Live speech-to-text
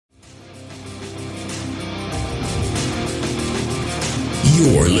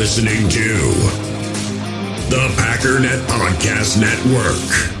You're listening to the Packernet Podcast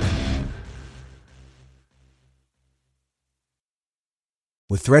Network.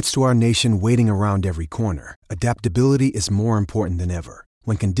 With threats to our nation waiting around every corner, adaptability is more important than ever.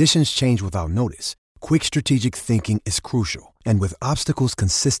 When conditions change without notice, quick strategic thinking is crucial. And with obstacles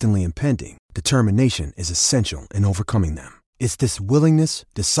consistently impending, determination is essential in overcoming them. It's this willingness,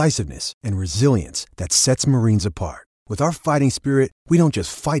 decisiveness, and resilience that sets Marines apart. With our fighting spirit, we don't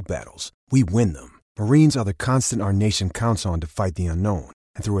just fight battles, we win them. Marines are the constant our nation counts on to fight the unknown.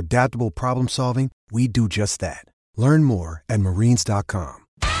 And through adaptable problem solving, we do just that. Learn more at marines.com.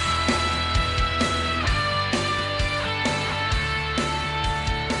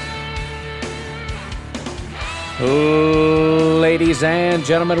 Ladies and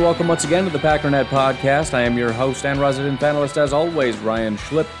gentlemen, welcome once again to the Packernet Podcast. I am your host and resident panelist, as always, Ryan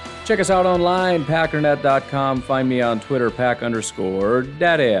Schlip. Check us out online, packernet.com. Find me on Twitter,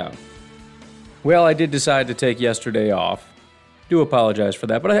 pack_daddy. Well, I did decide to take yesterday off. Do apologize for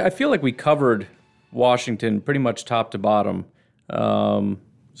that, but I feel like we covered Washington pretty much top to bottom. So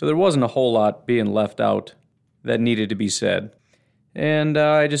there wasn't a whole lot being left out that needed to be said. And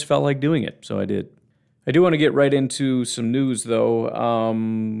I just felt like doing it, so I did. I do want to get right into some news, though.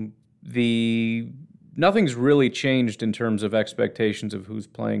 Nothing's really changed in terms of expectations of who's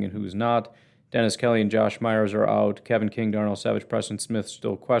playing and who's not. Dennis Kelly and Josh Myers are out. Kevin King, Darnell Savage, Preston Smith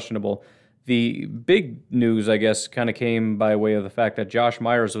still questionable. The big news, I guess, kind of came by way of the fact that Josh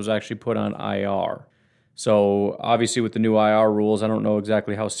Myers was actually put on IR. So obviously with the new IR rules, I don't know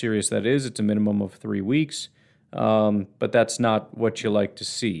exactly how serious that is. It's a minimum of 3 weeks, but that's not what you like to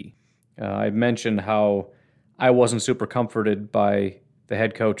see. I mentioned how I wasn't super comforted by the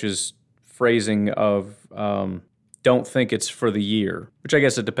head coach's phrasing of don't think it's for the year, which I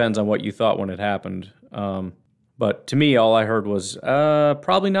guess it depends on what you thought when it happened. But to me, all I heard was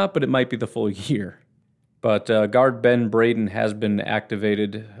probably not, but it might be the full year. But guard Ben Braden has been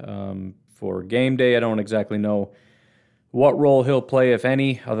activated for game day. I don't exactly know what role he'll play, if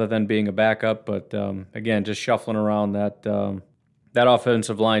any, other than being a backup. But again, just shuffling around that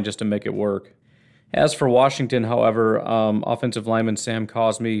offensive line just to make it work. As for Washington, however, offensive lineman Sam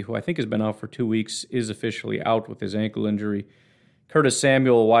Cosmi, who I think has been out for 2 weeks, is officially out with his ankle injury. Curtis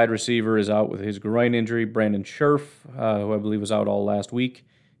Samuel, wide receiver, is out with his groin injury. Brandon Scherf, who I believe was out all last week,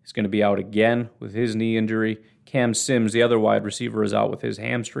 is going to be out again with his knee injury. Cam Sims, the other wide receiver, is out with his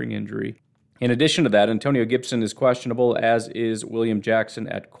hamstring injury. In addition to that, Antonio Gibson is questionable, as is William Jackson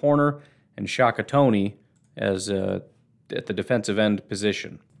at corner and Shaka Toney as at the defensive end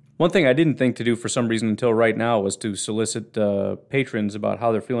position. One thing I didn't think to do for some reason until right now was to solicit patrons about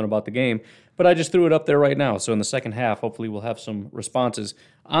how they're feeling about the game, but I just threw it up there right now. So in the second half, hopefully we'll have some responses.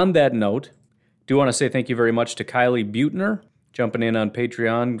 On that note, do want to say thank you very much to Kylie Butner, jumping in on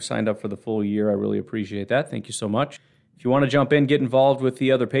Patreon, signed up for the full year. I really appreciate that. Thank you so much. If you want to jump in, get involved with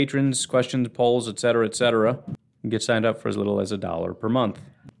the other patrons, questions, polls, etc., you can get signed up for as little as $1 per month.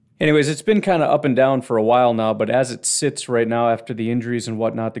 Anyways, it's been kind of up and down for a while now, but as it sits right now after the injuries and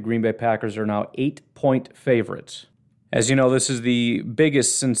whatnot, the Green Bay Packers are now 8-point favorites. As you know, this is the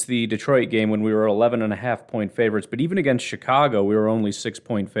biggest since the Detroit game when we were 11.5-point favorites, but even against Chicago, we were only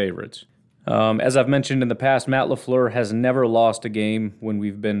 6-point favorites. As I've mentioned in the past, Matt LaFleur has never lost a game when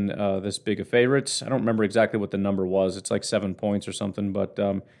we've been this big of favorites. I don't remember exactly what the number was. It's like 7 points or something, but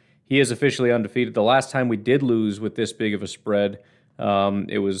he is officially undefeated. The last time we did lose with this big of a spread,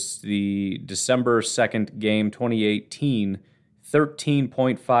 it was the December 2nd game, 2018,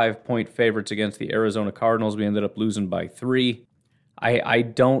 13.5-point favorites against the Arizona Cardinals. We ended up losing by 3. I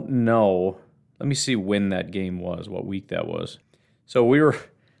don't know. Let me see when that game was, what week that was. So we were,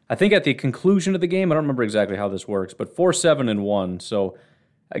 I think at the conclusion of the game, I don't remember exactly how this works, but 4-7-1. So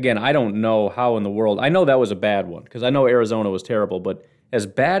again, I don't know how in the world. I know that was a bad one because I know Arizona was terrible, but as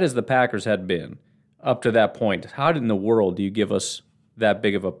bad as the Packers had been up to that point, how in the world do you give us that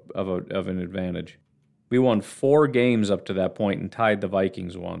big of an advantage? We won 4 games up to that point and tied the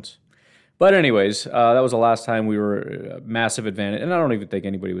Vikings once. But anyways, that was the last time we were a massive advantage, and I don't even think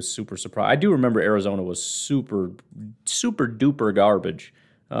anybody was super surprised. I do remember Arizona was super, super duper garbage,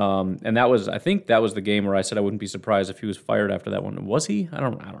 and I think that was the game where I said I wouldn't be surprised if he was fired after that one. Was he? I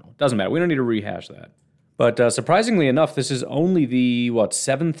don't know. Doesn't matter. We don't need to rehash that. But surprisingly enough, this is only the,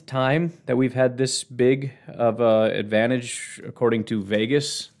 7th time that we've had this big of an advantage, according to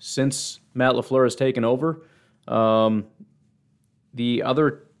Vegas, since Matt LaFleur has taken over. The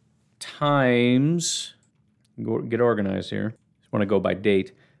other times, get organized here, just want to go by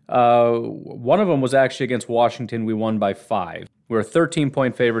date. One of them was actually against Washington. We won by 5. We were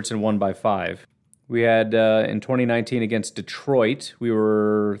 13-point favorites and won by 5. We had in 2019 against Detroit, we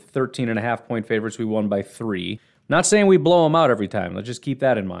were 13.5-point favorites. We won by 3. Not saying we blow them out every time. Let's just keep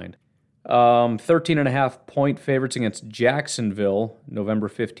that in mind. 13.5-point favorites against Jacksonville, November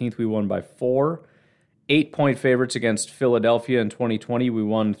 15th. We won by 4. 8-point favorites against Philadelphia in 2020. We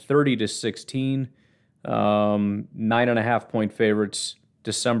won 30-16. 9.5-point favorites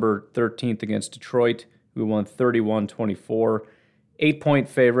December 13th against Detroit. We won 31-24. 8-point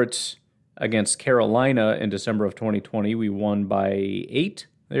favorites against Carolina in December of 2020. We won by 8.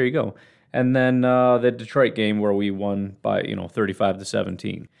 There you go. And then the Detroit game where we won by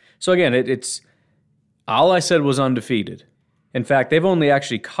 35-17. So again, it's all I said was undefeated. In fact, they've only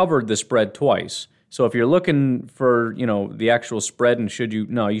actually covered the spread twice. So if you're looking for the actual spread and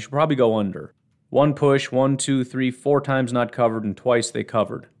you should probably go under. 1 push, 1, 2, 3, 4 times not covered, and twice they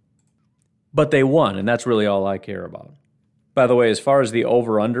covered. But they won, and that's really all I care about. By the way, as far as the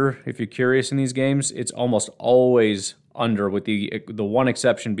over-under, if you're curious in these games, it's almost always under, with the one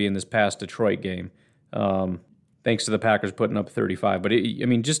exception being this past Detroit game. Thanks to the Packers putting up 35. But,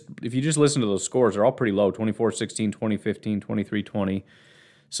 if you just listen to those scores, they're all pretty low, 24-16, 20-15, 23-20.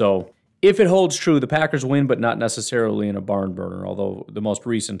 So if it holds true, the Packers win, but not necessarily in a barn burner, although the most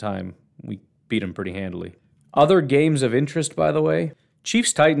recent time we beat them pretty handily. Other games of interest, by the way,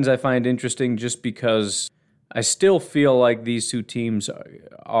 Chiefs-Titans I find interesting just because I still feel like these two teams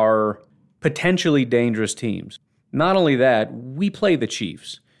are potentially dangerous teams. Not only that, we play the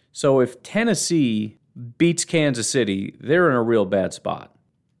Chiefs. So if Tennessee beats Kansas City, they're in a real bad spot.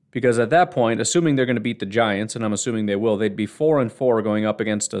 Because at that point, assuming they're going to beat the Giants, and I'm assuming they will, they'd be 4-4 going up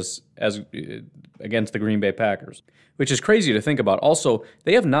against us against the Green Bay Packers, which is crazy to think about. Also,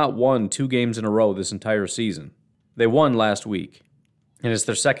 they have not won 2 games in a row this entire season. They won last week, and it's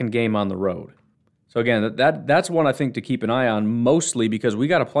their second game on the road. So again, that's one I think to keep an eye on, mostly because we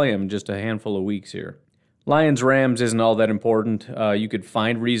got to play them in just a handful of weeks here. Lions-Rams isn't all that important. You could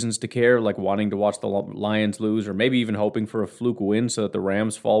find reasons to care, like wanting to watch the Lions lose, or maybe even hoping for a fluke win so that the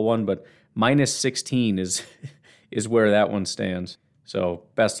Rams fall one, but -16 is where that one stands. So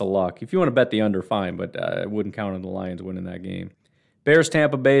best of luck. If you want to bet the under, fine, but I wouldn't count on the Lions winning that game.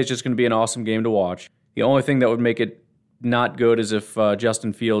 Bears-Tampa Bay is just going to be an awesome game to watch. The only thing that would make it not good is if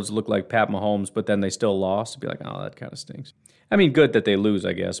Justin Fields looked like Pat Mahomes, but then they still lost. It'd be like, oh, that kind of stinks. I mean, good that they lose,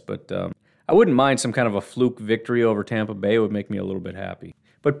 I guess, but I wouldn't mind some kind of a fluke victory over Tampa Bay. It would make me a little bit happy.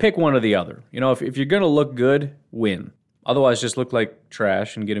 But pick one or the other. If you're going to look good, win. Otherwise, just look like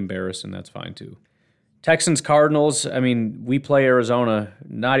trash and get embarrassed, and that's fine too. Texans-Cardinals, we play Arizona,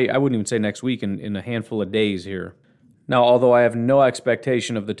 I wouldn't even say next week, in a handful of days here. Now, although I have no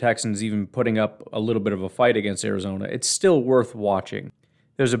expectation of the Texans even putting up a little bit of a fight against Arizona, it's still worth watching.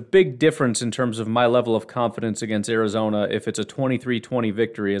 There's a big difference in terms of my level of confidence against Arizona if it's a 23-20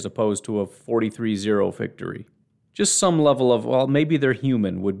 victory as opposed to a 43-0 victory. Just some level of, maybe they're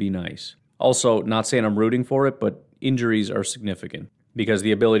human would be nice. Also, not saying I'm rooting for it, but injuries are significant because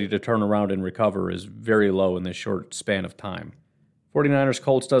the ability to turn around and recover is very low in this short span of time.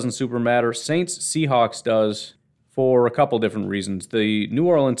 49ers-Colts doesn't super matter. Saints-Seahawks does for a couple different reasons. The New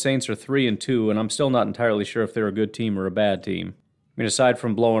Orleans Saints are 3-2, and I'm still not entirely sure if they're a good team or a bad team. Aside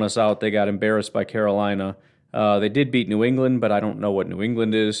from blowing us out, they got embarrassed by Carolina. They did beat New England, but I don't know what New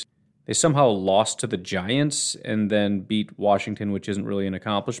England is. They somehow lost to the Giants and then beat Washington, which isn't really an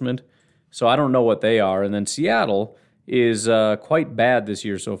accomplishment. So I don't know what they are. And then Seattle is quite bad this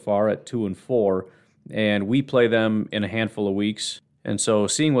year so far at 2-4, and we play them in a handful of weeks. And so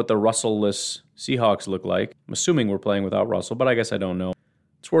seeing what the Russell-less Seahawks look like, I'm assuming we're playing without Russell, but I guess I don't know.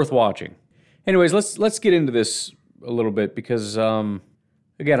 It's worth watching. Anyways, let's get into this a little bit because,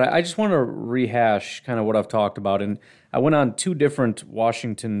 again, I just want to rehash kind of what I've talked about. And I went on 2 different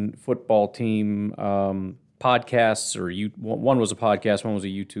Washington football team podcasts, or one was a podcast, one was a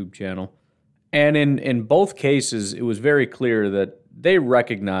YouTube channel. And in both cases, it was very clear that they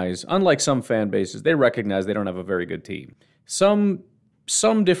recognize, unlike some fan bases, they recognize they don't have a very good team. Some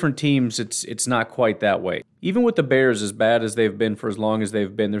different teams, it's not quite that way. Even with the Bears, as bad as they've been for as long as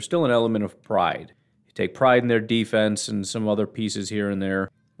they've been, there's still an element of pride. Take pride in their defense and some other pieces here and there.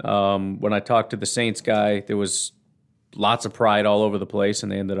 When I talked to the Saints guy, there was lots of pride all over the place,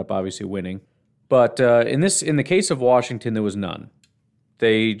 and they ended up obviously winning. But in the case of Washington, there was none.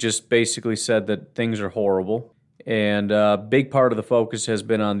 They just basically said that things are horrible, and a big part of the focus has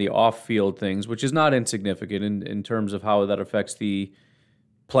been on the off-field things, which is not insignificant in terms of how that affects the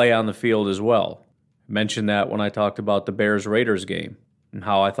play on the field as well. I mentioned that when I talked about the Bears-Raiders game, and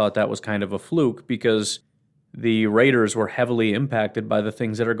how I thought that was kind of a fluke because the Raiders were heavily impacted by the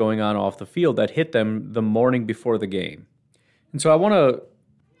things that are going on off the field that hit them the morning before the game. And so I want to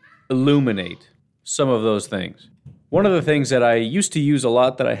illuminate some of those things. One of the things that I used to use a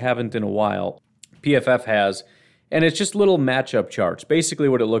lot that I haven't in a while, PFF has, and it's just little matchup charts. Basically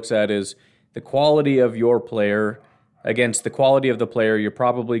what it looks at is the quality of your player against the quality of the player you're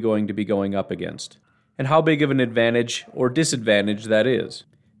probably going to be going up against, and how big of an advantage or disadvantage that is.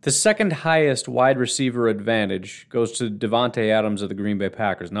 The second highest wide receiver advantage goes to Davante Adams of the Green Bay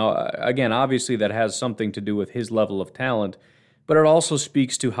Packers. Now, again, obviously that has something to do with his level of talent, but it also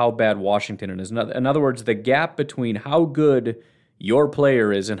speaks to how bad Washington is. In other words, the gap between how good your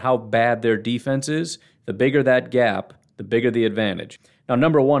player is and how bad their defense is, the bigger that gap, the bigger the advantage. Now,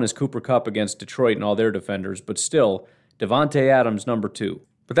 number one is Cooper Kupp against Detroit and all their defenders, but still, Davante Adams, number two.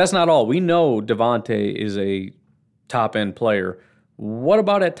 But that's not all. We know Davante is a top-end player. What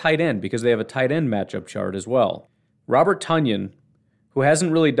about at tight end? Because they have a tight end matchup chart as well. Robert Tonyan, who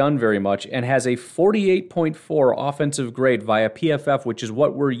hasn't really done very much and has a 48.4 offensive grade via PFF, which is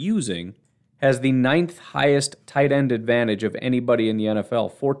what we're using, has the 9th highest tight end advantage of anybody in the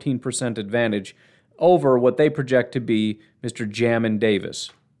NFL, 14% advantage over what they project to be Mr. Jamin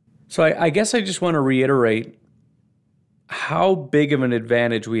Davis. So I guess I just want to reiterate how big of an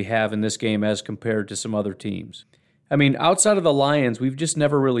advantage we have in this game as compared to some other teams. I mean, outside of the Lions, we've just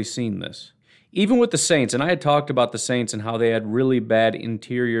never really seen this. Even with the Saints, and I had talked about the Saints and how they had really bad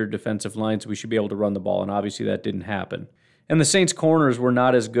interior defensive lines, so we should be able to run the ball, and obviously that didn't happen. And the Saints' corners were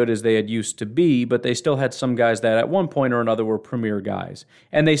not as good as they had used to be, but they still had some guys that at one point or another were premier guys.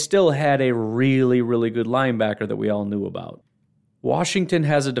 And they still had a really, really good linebacker that we all knew about. Washington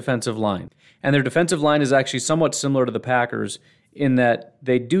has a defensive line, and their defensive line is actually somewhat similar to the Packers in that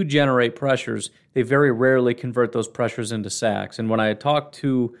they do generate pressures. They very rarely convert those pressures into sacks. And when I had talked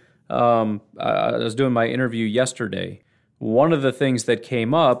to I was doing my interview yesterday, one of the things that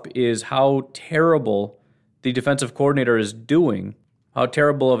came up is how terrible the defensive coordinator is doing, how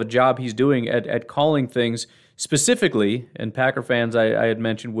terrible of a job he's doing at calling things specifically, and Packer fans I had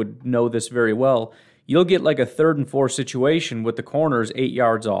mentioned would know this very well. You'll get like a 3rd and 4 situation with the corners 8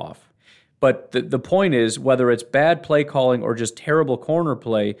 yards off. But the point is, whether it's bad play calling or just terrible corner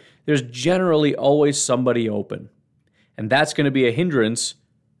play, there's generally always somebody open. And that's going to be a hindrance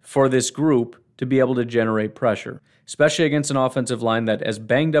for this group to be able to generate pressure, especially against an offensive line that, as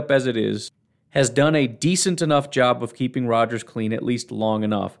banged up as it is, has done a decent enough job of keeping Rodgers clean at least long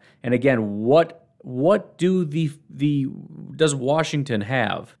enough. And again, what does Washington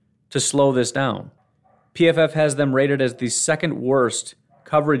have to slow this down? PFF has them rated as the 2nd worst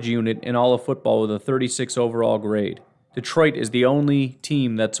coverage unit in all of football with a 36 overall grade. Detroit is the only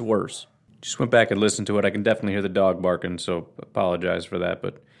team that's worse. Just went back and listened to it. I can definitely hear the dog barking, so apologize for that,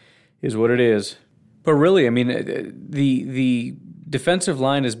 but is what it is. But really, I mean, the defensive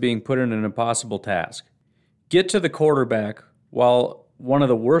line is being put in an impossible task. Get to the quarterback while one of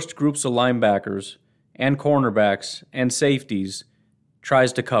the worst groups of linebackers and cornerbacks and safeties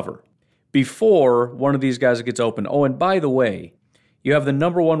tries to cover before one of these guys gets open. Oh, and by the way, you have the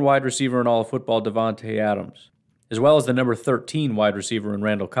number 1 wide receiver in all of football, Davante Adams, as well as the number 13 wide receiver in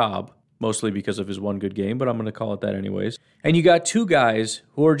Randall Cobb, mostly because of his one good game, but I'm going to call it that anyways. And you got 2 guys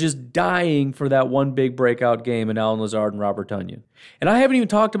who are just dying for that one big breakout game in Allen Lazard and Robert Tonyan. And I haven't even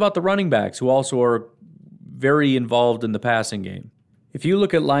talked about the running backs, who also are very involved in the passing game. If you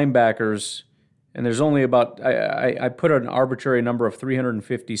look at linebackers, and there's only about, I put an arbitrary number of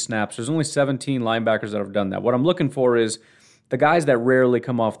 350 snaps. There's only 17 linebackers that have done that. What I'm looking for is the guys that rarely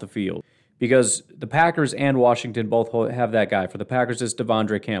come off the field. Because the Packers and Washington both have that guy. For the Packers, it's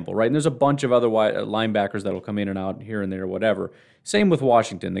Devondre Campbell, right? And there's a bunch of other linebackers that will come in and out here and there, whatever. Same with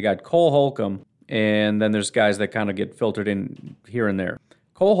Washington. They got Cole Holcomb, and then there's guys that kind of get filtered in here and there.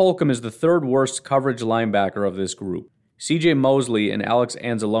 Cole Holcomb is the 3rd worst coverage linebacker of this group. C.J. Mosley and Alex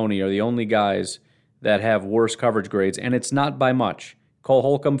Anzalone are the only guys that have worse coverage grades, and it's not by much. Cole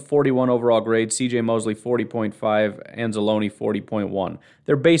Holcomb, 41 overall grade. C.J. Mosley, 40.5. Anzalone, 40.1.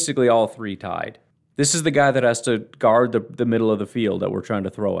 They're basically all 3 tied. This is the guy that has to guard the middle of the field that we're trying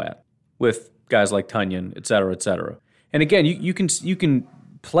to throw at, with guys like Tonyan, et cetera, et cetera. And again, you can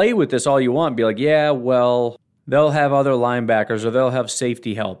play with this all you want. Be like, yeah, well, they'll have other linebackers or they'll have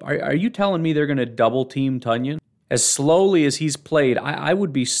safety help. Are you telling me they're going to double-team Tonyan? As slowly as he's played, I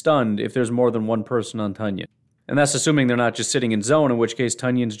would be stunned if there's more than one person on Tonyan. And that's assuming they're not just sitting in zone, in which case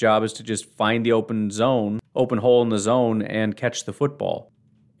Tunyan's job is to just find the open hole in the zone, and catch the football.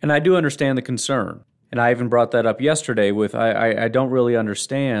 And I do understand the concern. And I even brought that up yesterday with I don't really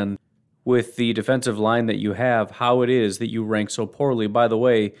understand with the defensive line that you have how it is that you rank so poorly. By the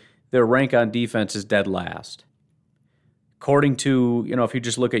way, their rank on defense is dead last. According to, if you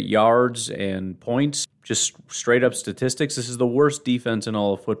just look at yards and points, just straight up statistics, this is the worst defense in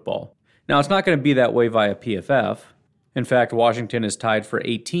all of football. Now, it's not going to be that way via PFF. In fact, Washington is tied for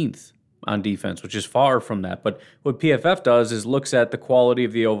 18th on defense, which is far from that. But what PFF does is looks at the quality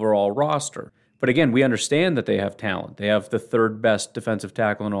of the overall roster. But again, we understand that they have talent. They have the third best defensive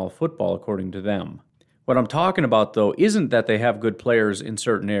tackle in all of football, according to them. What I'm talking about, though, isn't that they have good players in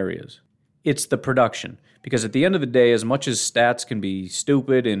certain areas. It's the production. Because at the end of the day, as much as stats can be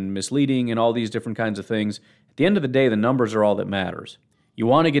stupid and misleading and all these different kinds of things, at the end of the day, the numbers are all that matters. You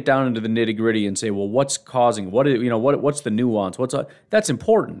want to get down into the nitty-gritty and say, well, what's causing, what's the nuance? That's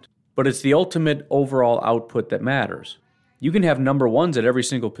important, but it's the ultimate overall output that matters. You can have number ones at every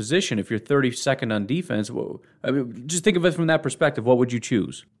single position if you're 32nd on defense. Just think of it from that perspective. What would you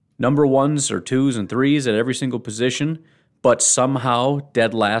choose? Number ones or twos and threes at every single position, but somehow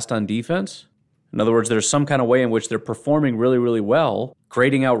dead last on defense? In other words, there's some kind of way in which they're performing really, really well,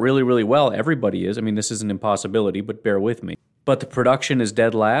 grading out really, really well. Everybody is. I mean, this is an impossibility, but bear with me. But the production is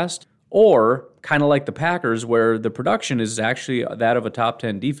dead last? Or kind of like the Packers, where the production is actually that of a top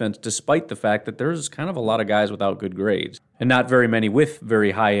 10 defense, despite the fact that there's kind of a lot of guys without good grades, and not very many with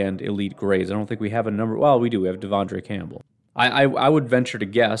very high-end elite grades. I don't think we have a number. Well, we do. We have Devondre Campbell. I would venture to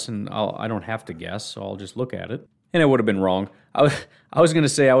guess, and I don't have to guess, so I'll just look at it. And I would have been wrong. I was going to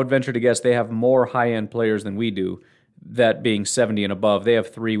say I would venture to guess they have more high-end players than we do, that being 70 and above. They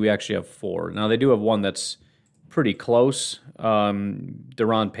have 3. We actually have 4. Now, they do have one that's pretty close.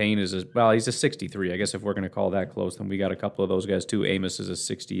 Deron Payne he's a 63. I guess if we're going to call that close, then we got a couple of those guys too. Amos is a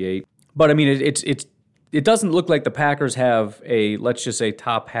 68. But I mean, it doesn't look like the Packers have a, let's just say,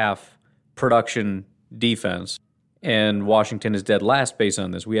 top half production defense, and Washington is dead last based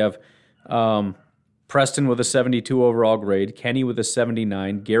on this. We have Preston with a 72 overall grade, Kenny with a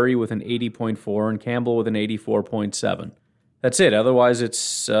 79, Gary with an 80.4, and Campbell with an 84.7. That's it. Otherwise,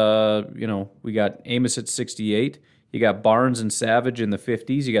 it's, we got Amos at 68. You got Barnes and Savage in the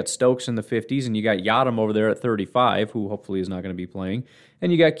 50s. You got Stokes in the 50s. And you got Yadam over there at 35, who hopefully is not going to be playing.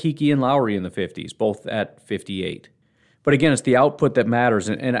 And you got Kiki and Lowry in the 50s, both at 58. But again, it's the output that matters.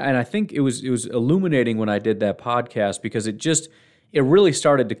 And I think it was illuminating when I did that podcast, because it really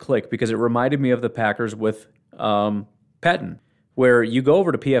started to click, because it reminded me of the Packers with Pettine, where you go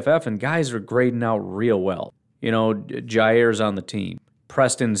over to PFF and guys are grading out real well. Jair's on the team.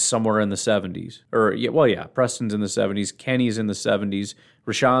 Preston's somewhere in the 70s. Preston's in the 70s. Kenny's in the 70s.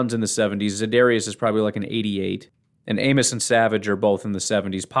 Rashawn's in the 70s. Za'Darius is probably like an 88. And Amos and Savage are both in the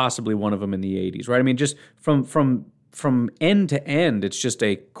 70s, possibly one of them in the 80s, right? I mean, just from end to end, it's just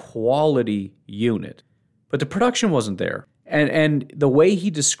a quality unit. But the production wasn't there. And the way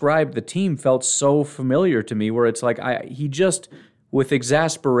he described the team felt so familiar to me, where it's like he just, with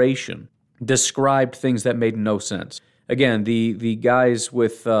exasperation, described things that made no sense. Again, the guys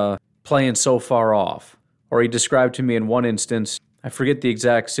with playing so far off. Or he described to me in one instance, I forget the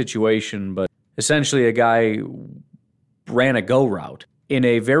exact situation, but essentially a guy ran a go route in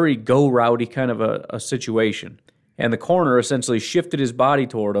a very go route-y kind of a situation. And the corner essentially shifted his body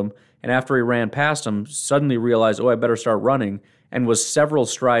toward him, and after he ran past him, suddenly realized, I better start running, and was several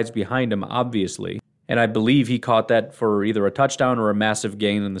strides behind him, obviously. And I believe he caught that for either a touchdown or a massive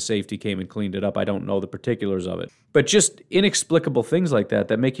gain, and the safety came and cleaned it up. I don't know the particulars of it. But just inexplicable things like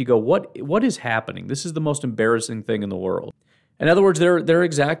that make you go, what is happening? This is the most embarrassing thing in the world. In other words, they're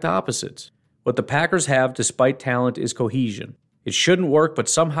exact opposites. What the Packers have, despite talent, is cohesion. It shouldn't work, but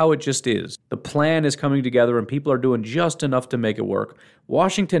somehow it just is. The plan is coming together, and people are doing just enough to make it work.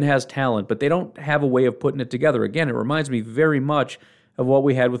 Washington has talent, but they don't have a way of putting it together. Again, it reminds me very much of what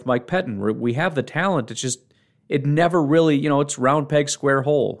we had with Mike Pettine, where we have the talent. It's just, it never really, it's round peg, square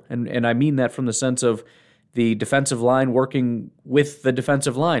hole. And I mean that from the sense of the defensive line working with the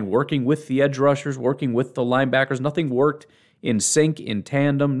defensive line, working with the edge rushers, working with the linebackers. Nothing worked in sync, in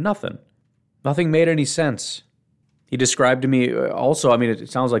tandem, nothing. Nothing made any sense. He described to me also, it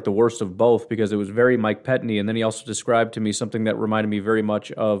sounds like the worst of both, because it was very Mike Pettine, and then he also described to me something that reminded me very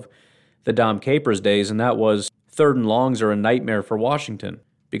much of the Dom Capers days, and that was third and longs are a nightmare for Washington,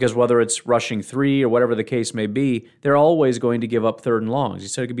 because whether it's rushing 3 or whatever the case may be, they're always going to give up third and longs. He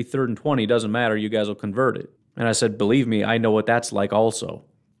said it could be 3rd and 20, doesn't matter, you guys will convert it. And I said, believe me, I know what that's like also.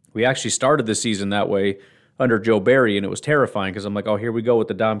 We actually started the season that way under Joe Barry, and it was terrifying, because I'm like, here we go with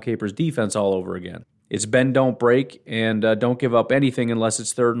the Dom Capers defense all over again. It's bend, don't break, and don't give up anything unless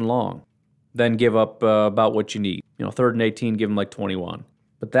it's 3rd and long. Then give up about what you need. 3rd and 18, give them like 21.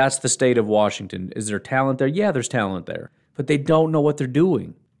 But that's the state of Washington. Is there talent there? Yeah, there's talent there. But they don't know what they're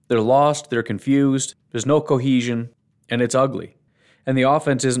doing. They're lost, they're confused, there's no cohesion, and it's ugly. And the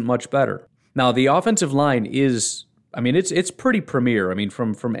offense isn't much better. Now, the offensive line is I mean, it's pretty premier. I mean,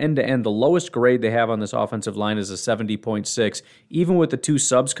 from end to end, the lowest grade they have on this offensive line is a 70.6. Even with the 2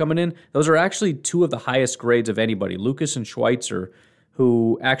 subs coming in, those are actually 2 of the highest grades of anybody. Lucas and Schweitzer,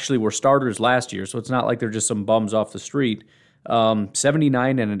 who actually were starters last year, so it's not like they're just some bums off the street.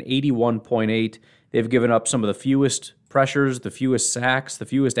 79 and an 81.8. They've given up some of the fewest pressures, the fewest sacks, the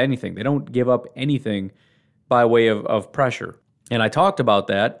fewest anything. They don't give up anything by way of pressure. And I talked about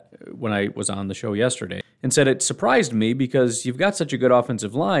that when I was on the show yesterday and said it surprised me because you've got such a good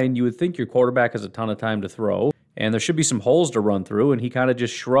offensive line, you would think your quarterback has a ton of time to throw, and there should be some holes to run through, and he kind of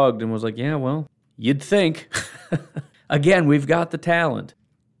just shrugged and was like, yeah, well, you'd think. Again, we've got the talent.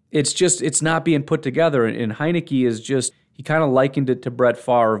 It's not being put together, and Heinicke is just, he kind of likened it to Brett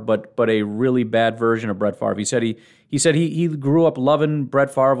Favre, but a really bad version of Brett Favre. He said he grew up loving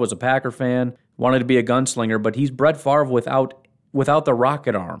Brett Favre, was a Packer fan, wanted to be a gunslinger, but he's Brett Favre without the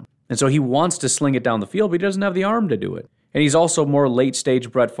rocket arm. And so he wants to sling it down the field, but he doesn't have the arm to do it. And he's also more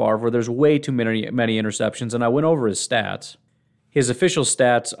late-stage Brett Favre, where there's way too many interceptions, and I went over his stats. His official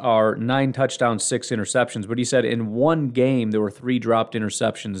stats are 9 touchdowns, 6 interceptions, but he said in one game there were 3 dropped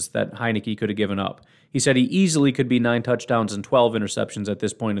interceptions that Heinicke could have given up. He said he easily could be 9 touchdowns and 12 interceptions at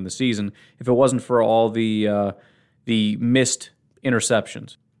this point in the season if it wasn't for all the missed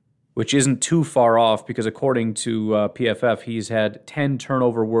interceptions, which isn't too far off because according to PFF, he's had 10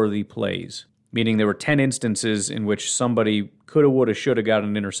 turnover-worthy plays, meaning there were 10 instances in which somebody coulda, woulda, shoulda got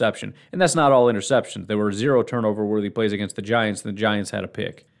an interception. And that's not all interceptions. There were 0 turnover-worthy plays against the Giants, and the Giants had a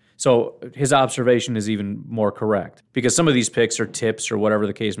pick. So his observation is even more correct because some of these picks are tips or whatever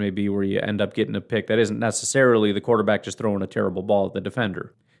the case may be where you end up getting a pick that isn't necessarily the quarterback just throwing a terrible ball at the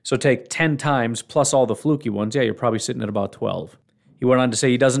defender. So take 10 times plus all the fluky ones, yeah, you're probably sitting at about 12. He went on to say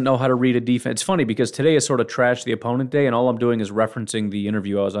he doesn't know how to read a defense. It's funny because today is sort of trash the opponent day, and all I'm doing is referencing the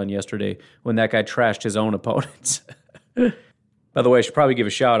interview I was on yesterday when that guy trashed his own opponents. By the way, I should probably give a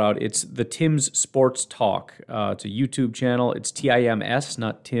shout out. It's the Tim's Sports Talk. It's a YouTube channel. It's TIMS,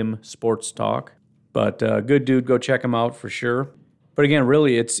 not Tim Sports Talk. But good dude, go check him out for sure. But again,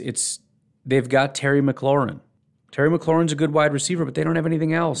 really, it's they've got Terry McLaurin. Terry McLaurin's a good wide receiver, but they don't have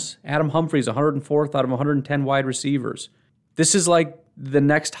anything else. Adam Humphries, 104th out of 110 wide receivers. This is like the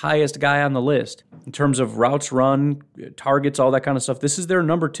next highest guy on the list in terms of routes run, targets, all that kind of stuff. This is their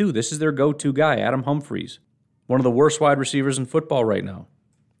number 2. This is their go-to guy, Adam Humphries. One of the worst wide receivers in football right now.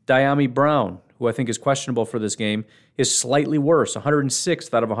 Diami Brown, who I think is questionable for this game, is slightly worse,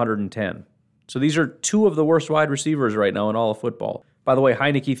 106th out of 110. So these are 2 of the worst wide receivers right now in all of football. By the way,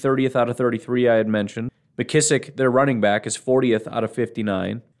 Heinicke, 30th out of 33, I had mentioned. McKissick, their running back, is 40th out of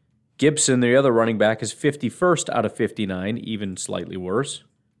 59. Gibson, the other running back, is 51st out of 59, even slightly worse.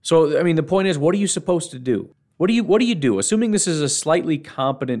 So, I mean, the point is, what are you supposed to do? What do you do? Assuming this is a slightly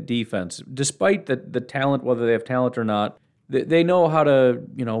competent defense, despite the talent, whether they have talent or not, they know how to,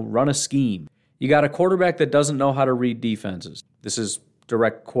 run a scheme. You got a quarterback that doesn't know how to read defenses. This is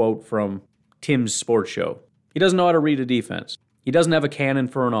direct quote from Tim's Sports Show. He doesn't know how to read a defense. He doesn't have a cannon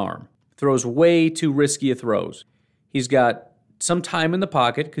for an arm. Throws way too risky throws. He's got some time in the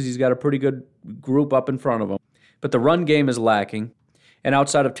pocket because he's got a pretty good group up in front of him. But the run game is lacking. And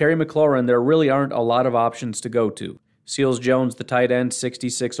outside of Terry McLaurin, there really aren't a lot of options to go to. Seals Jones, the tight end,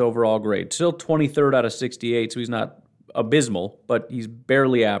 66 overall grade. Still 23rd out of 68, so he's not abysmal, but he's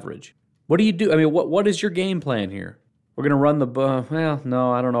barely average. What do you do? I mean, what is your game plan here? We're going to run the well,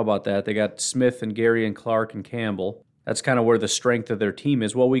 no, I don't know about that. They got Smith and Gary and Clark and Campbell. That's kind of where the strength of their team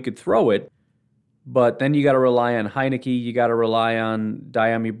is. Well, we could throw it, but then you got to rely on Heinicke, you got to rely on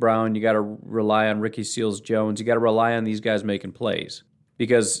Diami Brown, you got to rely on Ricky Seals-Jones, you got to rely on these guys making plays.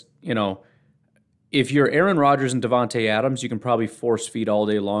 Because, if you're Aaron Rodgers and Davante Adams, you can probably force feed all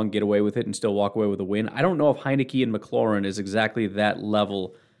day long, get away with it, and still walk away with a win. I don't know if Heinicke and McLaurin is exactly that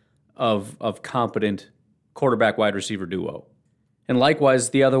level of competent quarterback wide receiver duo. And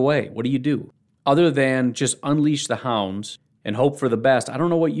likewise, the other way, what do you do? Other than just unleash the hounds and hope for the best, I don't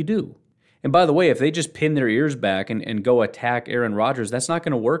know what you do. And by the way, if they just pin their ears back and go attack Aaron Rodgers, that's not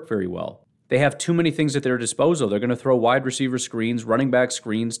going to work very well. They have too many things at their disposal. They're going to throw wide receiver screens, running back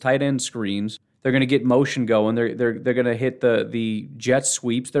screens, tight end screens. They're going to get motion going. They're going to hit the jet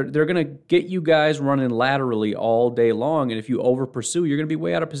sweeps. They're going to get you guys running laterally all day long. And if you over pursue, you're going to be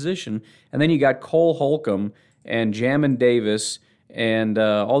way out of position. And then you got Cole Holcomb and Jamin Davis and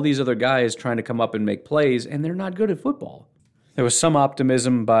all these other guys trying to come up and make plays, and they're not good at football. There was some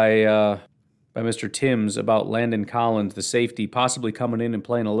optimism by Mr. Timms about Landon Collins, the safety, possibly coming in and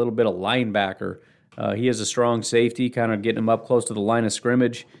playing a little bit of linebacker. He is a strong safety, kind of getting him up close to the line of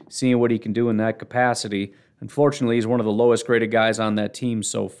scrimmage, seeing what he can do in that capacity. Unfortunately, he's one of the lowest graded guys on that team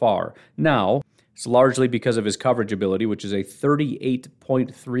so far. Now, It's largely because of his coverage ability, which is a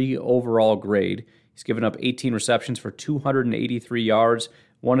 38.3 overall grade. He's given up 18 receptions for 283 yards,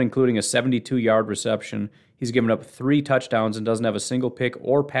 one including a 72-yard reception. He's given up 3 touchdowns and doesn't have a single pick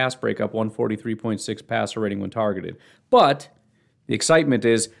or pass breakup, 143.6 passer rating when targeted. But the excitement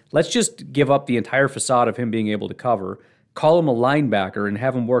is, let's just give up the entire facade of him being able to cover, call him a linebacker, and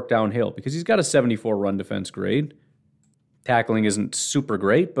have him work downhill, because he's got a 74 run defense grade. Tackling isn't super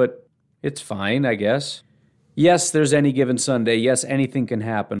great, but it's fine, I guess. Yes, there's any given Sunday. Yes, anything can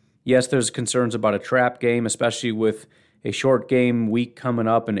happen. Yes, there's concerns about a trap game, especially with a short game week coming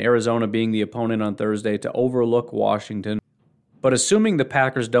up and Arizona being the opponent on Thursday, to overlook Washington. But assuming the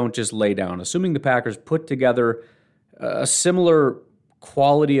Packers don't just lay down, assuming the Packers put together a similar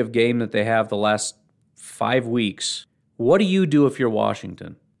quality of game that they have the last 5 weeks, what do you do if you're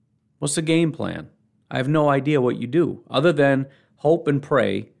Washington? What's the game plan? I have no idea what you do, other than hope and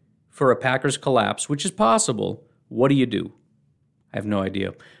pray for a Packers collapse, which is possible. What do you do? I have no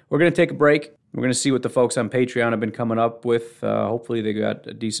idea. We're going to take a break. We're going to see what the folks on Patreon have been coming up with. Hopefully they got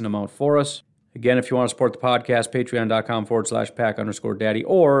a decent amount for us. Again, if you want to support the podcast, patreon.com/pack_daddy,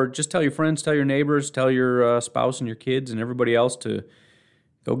 or just tell your friends, tell your neighbors, tell your spouse and your kids and everybody else to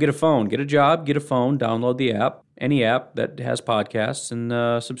go get a phone, get a job, get a phone, download the app, any app that has podcasts,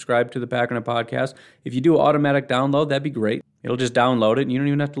 and subscribe to the Packernet Podcast. If you do automatic download, that'd be great. It'll just download it, and you don't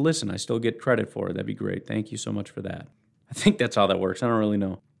even have to listen. I still get credit for it. That'd be great. Thank you so much for that. I think that's how that works. I don't really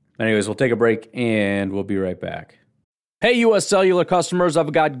know. Anyways, we'll take a break, and we'll be right back. Hey, U.S. Cellular customers,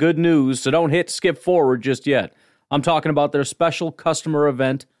 I've got good news, so don't hit skip forward just yet. I'm talking about their special customer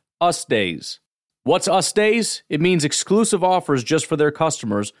event, US Days. What's US Days? It means exclusive offers just for their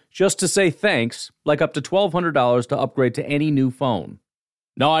customers, just to say thanks, like up to $1,200 to upgrade to any new phone.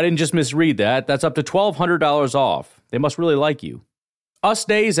 No, I didn't just misread that. That's up to $1,200 off. They must really like you. US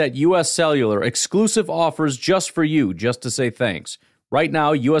Days at U.S. Cellular, exclusive offers just for you, just to say thanks. Right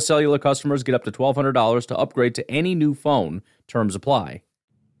now, U.S. Cellular customers get up to $1,200 to upgrade to any new phone. Terms apply.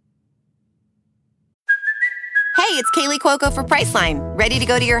 Hey, it's Kaylee Cuoco for Priceline. Ready to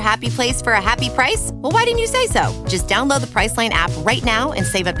go to your happy place for a happy price? Well, why didn't you say so? Just download the Priceline app right now and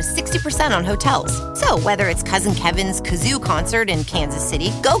save up to 60% on hotels. So whether it's Cousin Kevin's Kazoo Concert in Kansas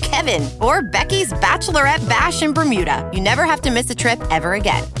City, go Kevin, or Becky's Bachelorette Bash in Bermuda, you never have to miss a trip ever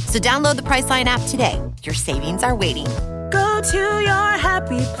again. So download the Priceline app today. Your savings are waiting. Go to your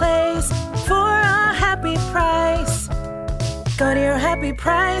happy place for a happy price. Go to your happy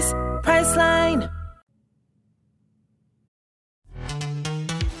price, Priceline.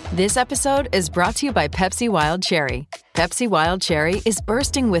 This episode is brought to you by Pepsi Wild Cherry. Pepsi Wild Cherry is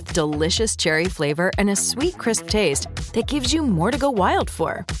bursting with delicious cherry flavor and a sweet, crisp taste that gives you more to go wild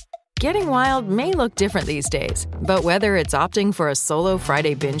for. Getting wild may look different these days, but whether it's opting for a solo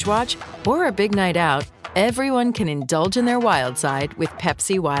Friday binge watch or a big night out, everyone can indulge in their wild side with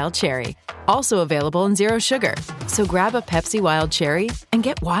Pepsi Wild Cherry. Also available in Zero Sugar. So grab a Pepsi Wild Cherry and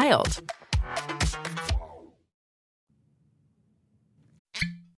get wild.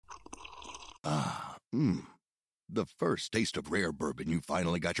 The first taste of rare bourbon you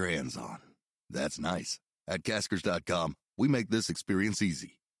finally got your hands on. That's nice. At Caskers.com, we make this experience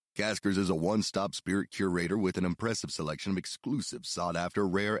easy. Caskers is a one-stop spirit curator with an impressive selection of exclusive, sought-after,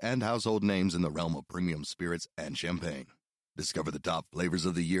 rare, and household names in the realm of premium spirits and champagne. Discover the top flavors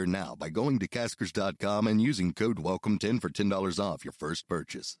of the year now by going to Caskers.com and using code WELCOME10 for $10 off your first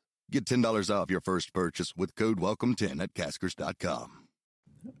purchase. Get $10 off your first purchase with code WELCOME10 at Caskers.com.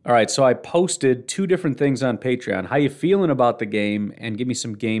 All right, so I posted 2 different things on Patreon. How you feeling about the game, and give me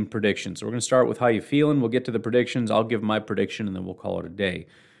some game predictions. So we're going to start with how you feeling. We'll get to the predictions. I'll give my prediction, and then we'll call it a day.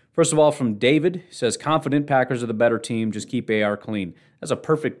 First of all, from David, he says, confident Packers are the better team. Just keep AR clean. That's a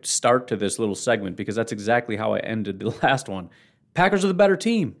perfect start to this little segment, because that's exactly how I ended the last one. Packers are the better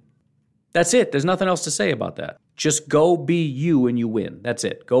team. That's it. There's nothing else to say about that. Just go be you and you win. That's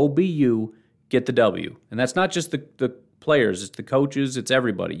it. Go be you, get the W. And that's not just the players, it's the coaches, it's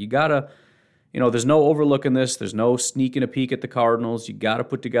everybody. You gotta, there's no overlooking this. There's no sneaking a peek at the Cardinals. You gotta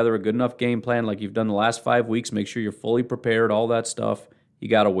put together a good enough game plan like you've done the last 5 weeks. Make sure you're fully prepared, all that stuff. You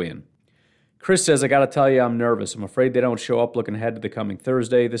gotta win. Chris says, I gotta tell you, I'm nervous. I'm afraid they don't show up looking ahead to the coming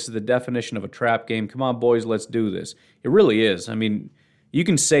Thursday. This is the definition of a trap game. Come on, boys, let's do this. It really is. I mean, you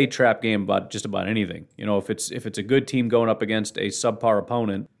can say trap game about just about anything. If it's a good team going up against a subpar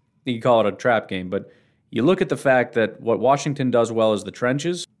opponent, you can call it a trap game. But you look at the fact that what Washington does well is the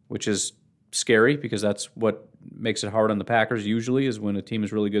trenches, which is scary because that's what makes it hard on the Packers usually, is when a team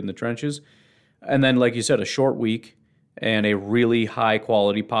is really good in the trenches. And then, like you said, a short week and a really high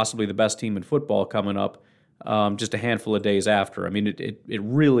quality, possibly the best team in football coming up just a handful of days after. I mean, it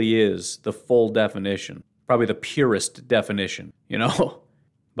really is the full definition, probably the purest definition,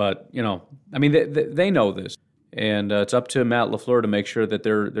 But, I mean, they know this. And it's up to Matt LaFleur to make sure that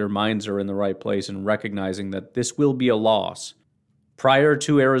their minds are in the right place and recognizing that this will be a loss prior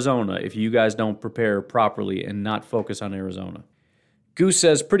to Arizona if you guys don't prepare properly and not focus on Arizona. Goose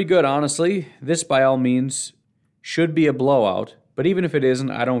says, pretty good, honestly. This, by all means, should be a blowout. But even if it isn't,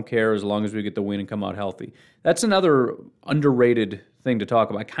 I don't care as long as we get the win and come out healthy. That's another underrated thing to talk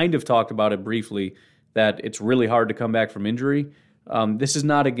about. I kind of talked about it briefly, that it's really hard to come back from injury. This is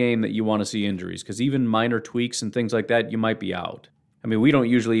not a game that you want to see injuries, because even minor tweaks and things like that, you might be out. I mean, we don't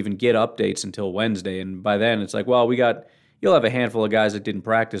usually even get updates until Wednesday, and by then it's like, well, you'll have a handful of guys that didn't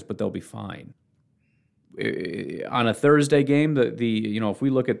practice, but they'll be fine. On a Thursday game, if we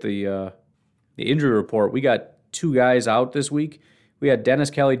look at the injury report, we got 2 guys out this week. We had Dennis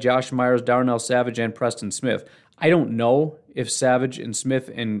Kelly, Josh Myers, Darnell Savage, and Preston Smith. I don't know if Savage and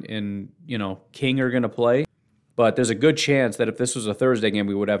Smith and King are going to play, but there's a good chance that if this was a Thursday game,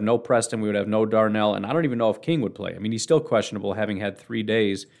 we would have no Preston, we would have no Darnell, and I don't even know if King would play. I mean, he's still questionable, having had 3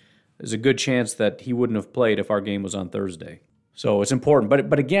 days. There's a good chance that he wouldn't have played if our game was on Thursday. So it's important.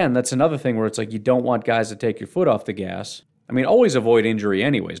 But again, that's another thing where it's like you don't want guys to take your foot off the gas. I mean, always avoid injury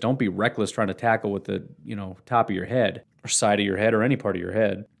anyways. Don't be reckless trying to tackle with the, top of your head or side of your head or any part of your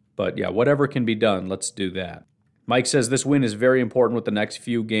head. But yeah, whatever can be done, let's do that. Mike says this win is very important with the next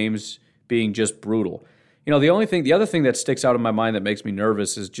few games being just brutal. The other thing that sticks out in my mind that makes me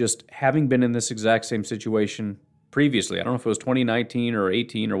nervous is just having been in this exact same situation previously. I don't know if it was 2019 or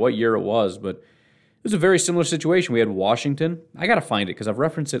 18 or what year it was, but it was a very similar situation. We had Washington. I got to find it because I've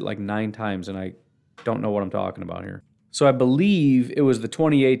referenced it like 9 times and I don't know what I'm talking about here. So I believe it was the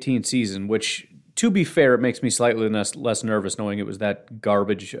 2018 season, which, to be fair, it makes me slightly less nervous knowing it was that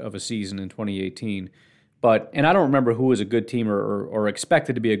garbage of a season in 2018. And I don't remember who was a good team or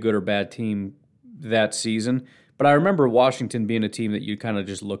expected to be a good or bad team that season, but I remember Washington being a team that you kind of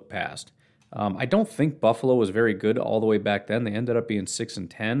just look past. I don't think Buffalo was very good all the way back then. They ended up being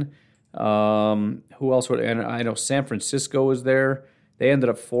 6-10. Who else would? And I know San Francisco was there. They ended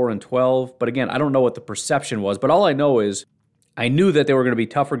up 4-12. But again, I don't know what the perception was. But all I know is I knew that there were going to be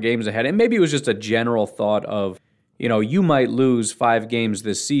tougher games ahead. And maybe it was just a general thought of, you might lose 5 games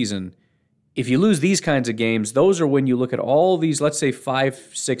this season. If you lose these kinds of games, those are when you look at all these, let's say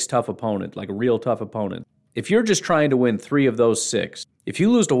 5-6 tough opponent, like a real tough opponent. If you're just trying to win 3 of those 6, if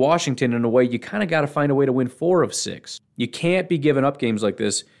you lose to Washington in a way, you kind of got to find a way to win 4 of 6. You can't be giving up games like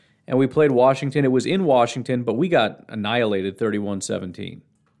this. And we played Washington. It was in Washington, but we got annihilated 31-17.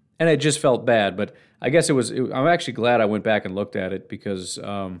 And it just felt bad. But I guess I'm actually glad I went back and looked at it because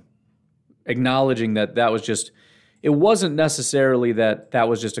acknowledging that was just, it wasn't necessarily that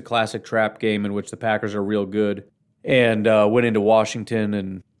was just a classic trap game in which the Packers are real good and went into Washington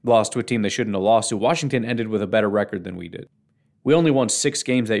and lost to a team they shouldn't have lost to. Washington ended with a better record than we did. We only won 6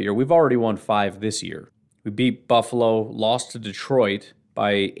 games that year. We've already won 5 this year. We beat Buffalo, lost to Detroit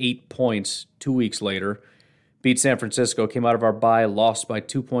by 8 points 2 weeks later, beat San Francisco, came out of our bye, lost by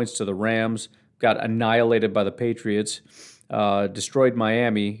 2 points to the Rams, got annihilated by the Patriots, destroyed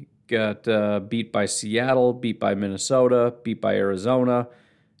Miami, got beat by Seattle, beat by Minnesota, beat by Arizona,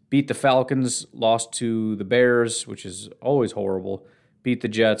 beat the Falcons, lost to the Bears, which is always horrible, beat the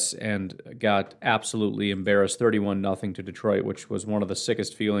Jets, and got absolutely embarrassed 31-0 to Detroit, which was one of the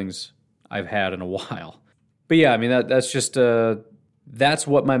sickest feelings I've had in a while. But yeah, I mean, that's just... That's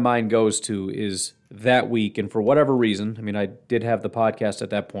what my mind goes to is that week. And for whatever reason, I mean, I did have the podcast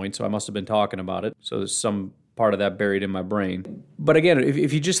at that point, so I must have been talking about it. So there's some part of that buried in my brain. But again,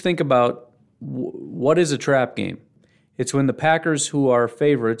 if you just think about what is a trap game, it's when the Packers, who are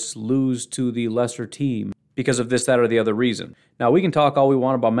favorites, lose to the lesser team because of this, that, or the other reason. Now, we can talk all we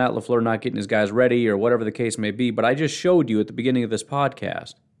want about Matt LaFleur not getting his guys ready or whatever the case may be, but I just showed you at the beginning of this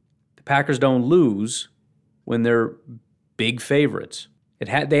podcast, the Packers don't lose when they're big favorites.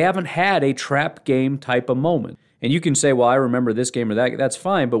 They haven't had a trap game type of moment. And you can say, well, I remember this game or that. That's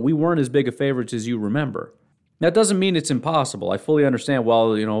fine, but we weren't as big of favorites as you remember. That doesn't mean it's impossible. I fully understand,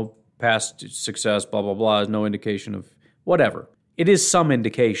 past success, blah, blah, blah, is no indication of whatever. It is some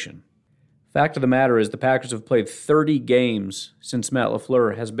indication. Fact of the matter is the Packers have played 30 games since Matt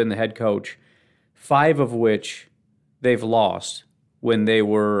LaFleur has been the head coach, 5 of which they've lost when they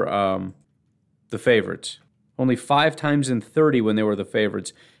were the favorites. Only 5 times in 30 when they were the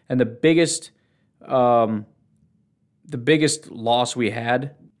favorites. And the biggest loss we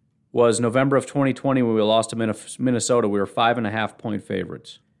had was November of 2020 when we lost to Minnesota. We were 5.5-point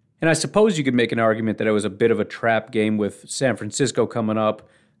favorites. And I suppose you could make an argument that it was a bit of a trap game with San Francisco coming up,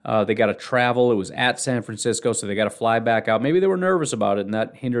 They got to travel. It was at San Francisco, so they got to fly back out. Maybe they were nervous about it, and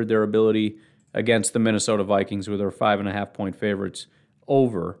that hindered their ability against the Minnesota Vikings, who were 5.5-point favorites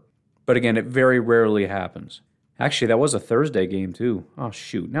over. But again, it very rarely happens. Actually, that was a Thursday game, too. Oh,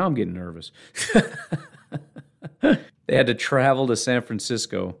 shoot. Now I'm getting nervous. They had to travel to San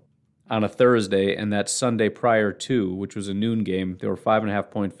Francisco on a Thursday, and that Sunday prior to, which was a noon game, they were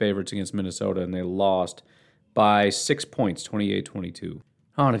 5.5-point favorites against Minnesota, and they lost by 6 points, 28-22.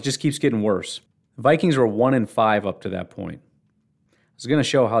 Oh, and it just keeps getting worse. The Vikings were 1-5 up to that point. I was going to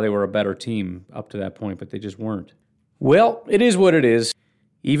show how they were a better team up to that point, but they just weren't. Well, it is what it is.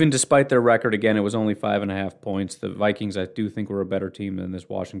 Even despite their record, again, it was only 5.5 points. The Vikings, I do think, were a better team than this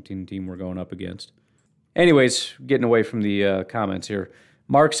Washington team we're going up against. Anyways, getting away from the comments here.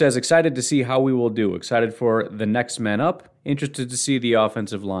 Mark says, excited to see how we will do. Excited for the next man up. Interested to see the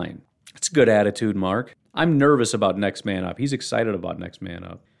offensive line. It's a good attitude, Mark. I'm nervous about next man up. He's excited about next man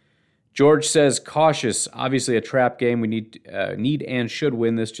up. George says, cautious. Obviously a trap game. We need and should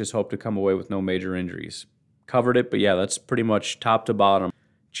win this. Just hope to come away with no major injuries. Covered it, but yeah, that's pretty much top to bottom.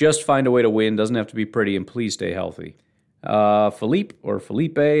 Just find a way to win. Doesn't have to be pretty, and please stay healthy. Felipe,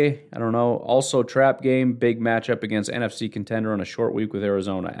 I don't know. Also trap game, big matchup against NFC contender on a short week with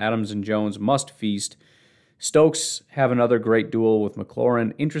Arizona. Adams and Jones must feast. Stokes have another great duel with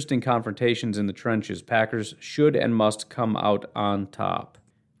McLaurin. Interesting confrontations in the trenches. Packers should and must come out on top.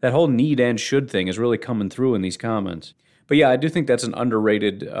 That whole need and should thing is really coming through in these comments. But yeah, I do think that's an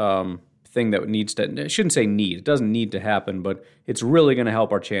underrated thing that needs to, I shouldn't say need. It doesn't need to happen, but it's really going to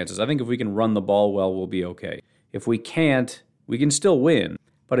help our chances. I think if we can run the ball well, we'll be okay. If we can't, we can still win,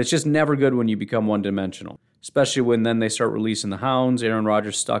 but it's just never good when you become one-dimensional, especially when then they start releasing the hounds, Aaron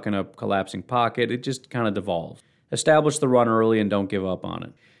Rodgers stuck in a collapsing pocket. It just kind of devolves. Establish the run early and don't give up on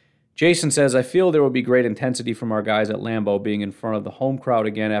it. Jason says, I feel there will be great intensity from our guys at Lambeau being in front of the home crowd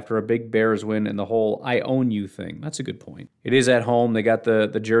again after a big Bears win and the whole I own you thing. That's a good point. It is at home. They got the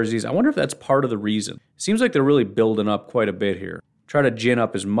jerseys. I wonder if that's part of the reason. It seems like they're really building up quite a bit here. Try to gin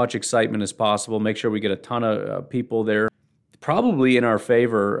up as much excitement as possible. Make sure we get a ton of people there. Probably in our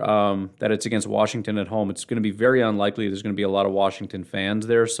favor that it's against Washington at home. It's going to be very unlikely there's going to be a lot of Washington fans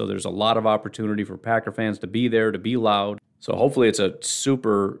there, so there's a lot of opportunity for Packer fans to be there, to be loud. So hopefully it's a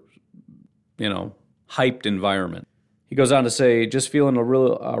super, hyped environment. He goes on to say, just feeling a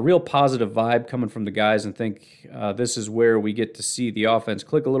real positive vibe coming from the guys and think this is where we get to see the offense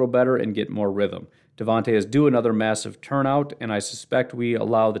click a little better and get more rhythm. Devontae is due another massive turnout, and I suspect we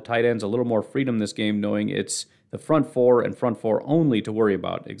allow the tight ends a little more freedom this game, knowing it's the front four and front four only to worry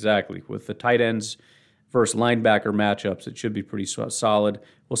about. Exactly. With the tight ends versus linebacker matchups, it should be pretty solid.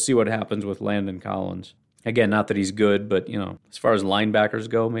 We'll see what happens with Landon Collins. Again, not that he's good, but, as far as linebackers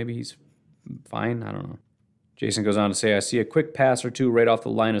go, maybe he's fine. I don't know. Jason goes on to say, I see a quick pass or two right off the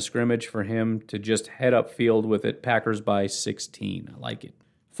line of scrimmage for him to just head up field with it. Packers by 16. I like it.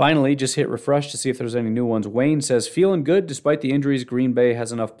 Finally, just hit refresh to see if there's any new ones. Wayne says, feeling good despite the injuries. Green Bay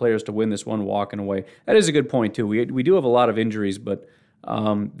has enough players to win this one walking away. That is a good point, too. We do have a lot of injuries, but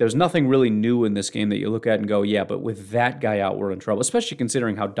there's nothing really new in this game that you look at and go, yeah, but with that guy out, we're in trouble, especially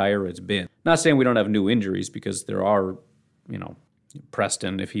considering how dire it's been. Not saying we don't have new injuries because there are,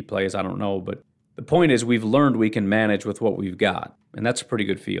 Preston, if he plays, I don't know. But the point is we've learned we can manage with what we've got, and that's a pretty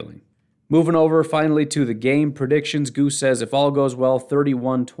good feeling. Moving over finally to the game predictions. Goose says, if all goes well,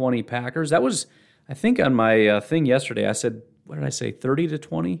 31-20 Packers. That was, I think on my thing yesterday, I said, what did I say,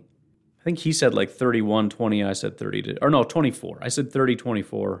 30-20? I think he said like 31-20, I said 24. I said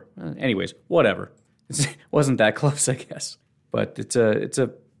 30-24. Anyways, whatever. It wasn't that close, I guess. But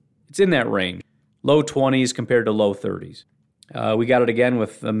it's in that range. Low 20s compared to low 30s. We got it again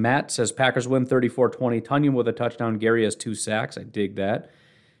with Matt says, Packers win 34-20. Tunyon with a touchdown. Gary has 2 sacks. I dig that.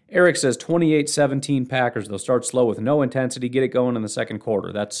 Eric says 28-17 Packers. They'll start slow with no intensity, get it going in the second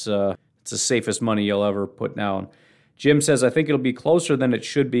quarter. That's the safest money you'll ever put down. Jim says, I think it'll be closer than it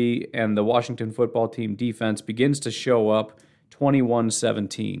should be, and the Washington football team defense begins to show up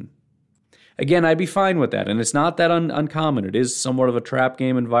 21-17. Again, I'd be fine with that, and it's not that uncommon. It is somewhat of a trap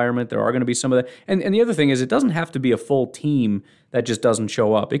game environment. There are going to be some of that. And the other thing is it doesn't have to be a full team that just doesn't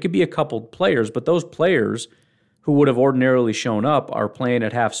show up. It could be a couple players, but those players who would have ordinarily shown up are playing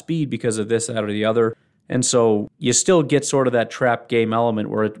at half speed because of this, that, or the other. And so you still get sort of that trap game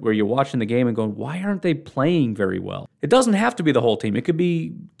element where you're watching the game and going, why aren't they playing very well? It doesn't have to be the whole team. It could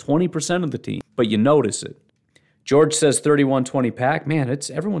be 20% of the team, but you notice it. George says 31-20 Pack. Man,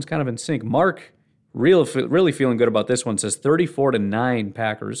 everyone's kind of in sync. Mark, really feeling good about this one, says 34-9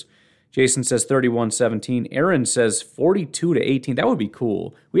 Packers. Jason says 31-17. Aaron says 42-18. That would be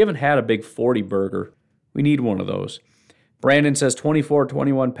cool. We haven't had a big 40 burger. We need one of those. Brandon says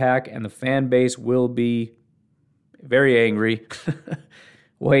 24-21 Pack, and the fan base will be very angry.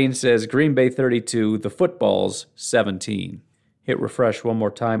 Wayne says Green Bay 32, the footballs 17. Hit refresh one more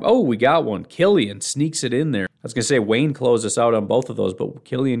time. Oh, we got one. Killian sneaks it in there. I was going to say Wayne closed us out on both of those, but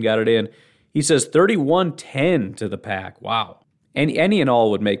Killian got it in. He says 31-10 to the Pack. Wow. Any and all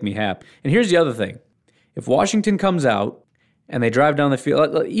would make me happy. And here's the other thing. If Washington comes out and they drive down the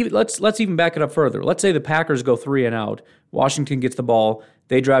field, let's even back it up further. Let's say the Packers go 3 and out. Washington gets the ball.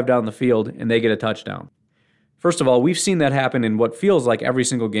 They drive down the field, and they get a touchdown. First of all, we've seen that happen in what feels like every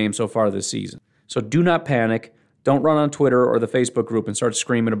single game so far this season. So do not panic. Don't run on Twitter or the Facebook group and start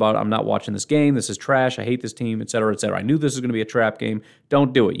screaming about, I'm not watching this game, this is trash, I hate this team, etc., etc. I knew this was going to be a trap game.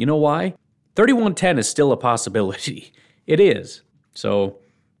 Don't do it. You know why? 31-10 is still a possibility. It is. So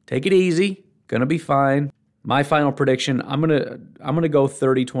take it easy. Going to be fine. My final prediction, I'm gonna go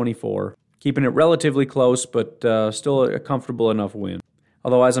 30-24. Keeping it relatively close, but still a comfortable enough win.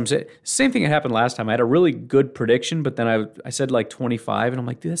 Although, as I'm saying, same thing that happened last time. I had a really good prediction, but then I said like 25, and I'm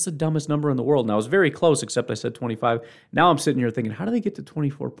like, dude, that's the dumbest number in the world. And I was very close, except I said 25. Now I'm sitting here thinking, how do they get to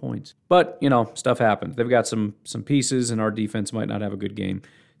 24 points? But, stuff happens. They've got some pieces, and our defense might not have a good game.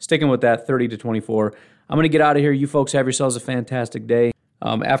 Sticking with that, 30-24. I'm going to get out of here. You folks have yourselves a fantastic day.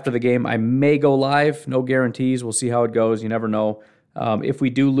 After the game, I may go live. No guarantees. We'll see how it goes. You never know. If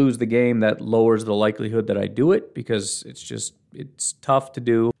we do lose the game, that lowers the likelihood that I do it because it's tough to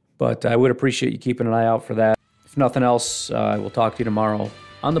do. But I would appreciate you keeping an eye out for that. If nothing else, I will talk to you tomorrow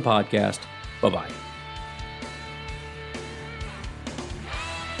on the podcast. Bye-bye.